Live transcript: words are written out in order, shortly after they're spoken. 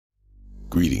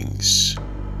Greetings.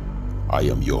 I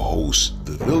am your host,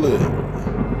 the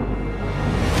Villainvondoom.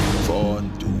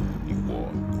 You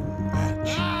are no match.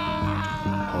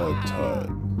 Hard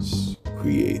times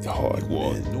create hard You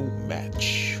are men. no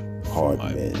match. Hard for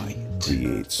my men might.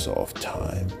 create soft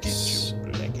times. Get your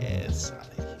black ass out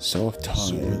of here. Soft times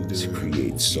Surrender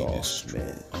create or soft be men.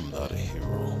 destroyed. I'm not a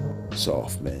hero.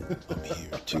 Soft men I'm here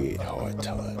to create hard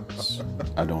times.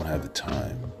 I don't have the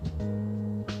time.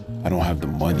 I don't have the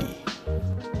money.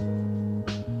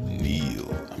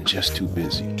 kneel. I'm just too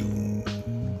busy. Doom.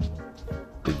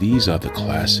 But these are the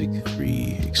classic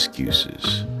 3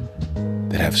 excuses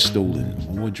that have stolen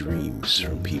more dreams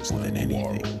from people than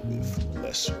anything. With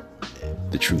lesser men.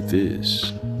 The truth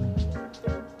is,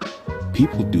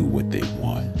 people do what they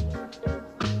want,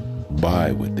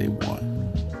 buy what they want,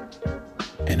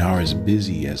 and are as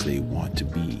busy as they want to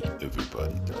be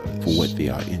Everybody does. for what they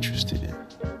are interested in.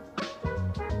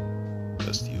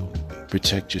 That's the only thing.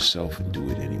 Protect yourself and do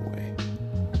it anyway.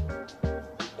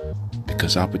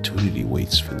 Because opportunity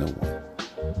waits for no one.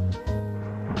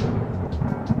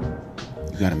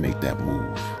 You gotta make that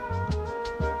move.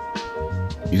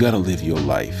 You gotta live your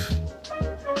life.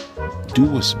 Do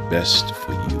what's best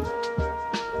for you.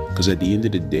 Because at the end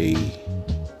of the day,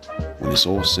 when it's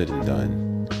all said and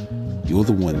done, you're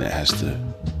the one that has to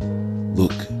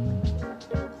look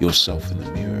yourself in the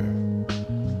mirror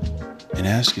and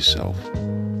ask yourself,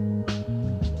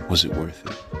 was it worth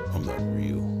it? I'm not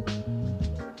real.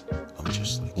 I'm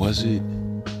just like Was it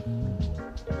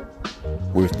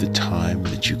worth the time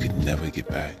that you could never get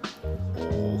back?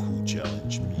 all who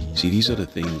challenge me. See, these are the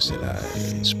things that I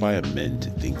inspire men to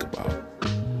think about.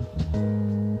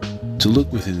 To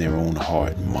look within their own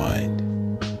heart and mind.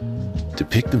 To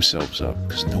pick themselves up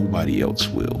because nobody else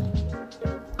will.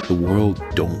 The world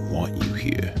don't want you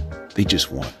here. They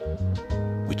just want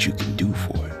what you can do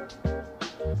for it.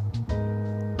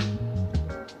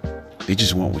 They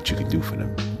just want what you can do for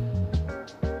them.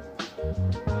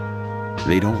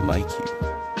 They don't like you.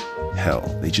 Hell,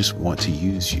 they just want to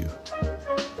use you.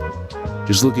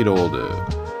 Just look at all the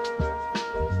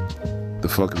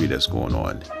fuckery that's going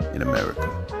on in America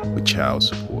with child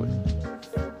support.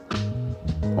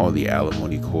 All the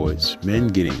alimony courts, men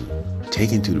getting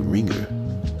taken to the ringer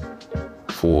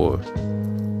for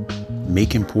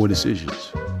making poor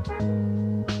decisions.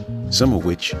 Some of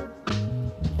which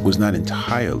was not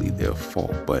entirely their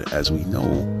fault, but as we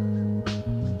know,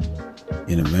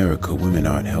 in America, women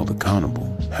aren't held accountable.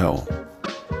 Hell,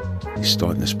 it's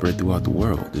starting to spread throughout the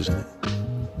world, isn't it?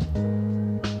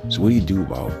 So what do you do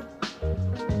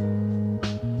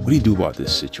about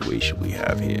this situation we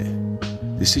have here?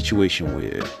 This situation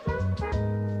where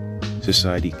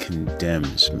society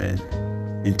condemns men,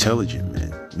 intelligent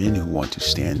men, men who want to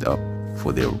stand up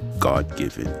for their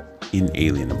God-given,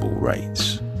 inalienable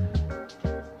rights.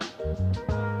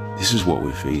 This is what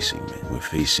we're facing, man. We're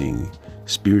facing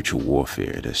spiritual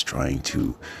warfare that's trying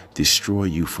to destroy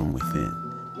you from within.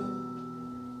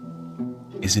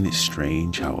 Isn't it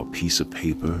strange how a piece of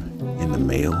paper in the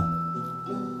mail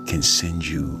can send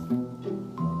you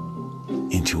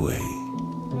into a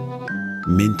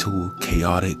mental,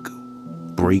 chaotic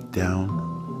breakdown?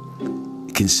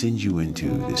 It can send you into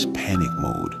this panic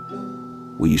mode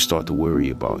where you start to worry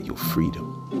about your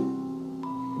freedom.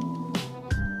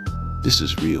 This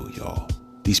is real, y'all.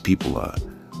 These people are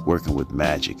working with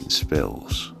magic and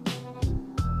spells.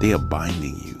 They are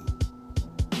binding you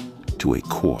to a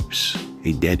corpse,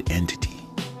 a dead entity,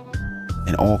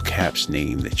 an all caps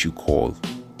name that you call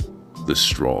the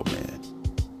straw man.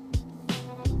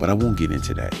 But I won't get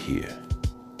into that here.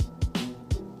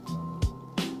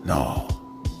 No.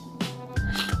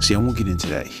 See, I won't get into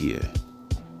that here.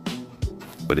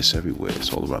 But it's everywhere.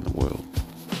 It's all around the world.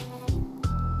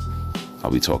 I'll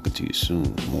be talking to you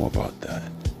soon more about that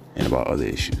and about other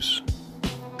issues.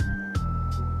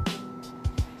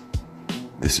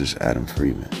 This is Adam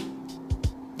Freeman.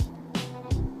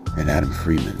 And Adam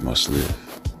Freeman must live.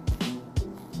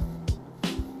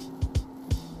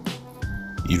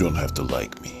 You don't have to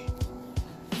like me,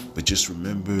 but just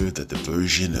remember that the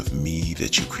version of me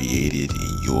that you created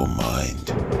in your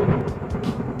mind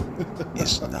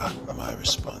is not my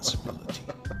responsibility.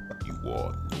 You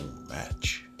are no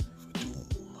match.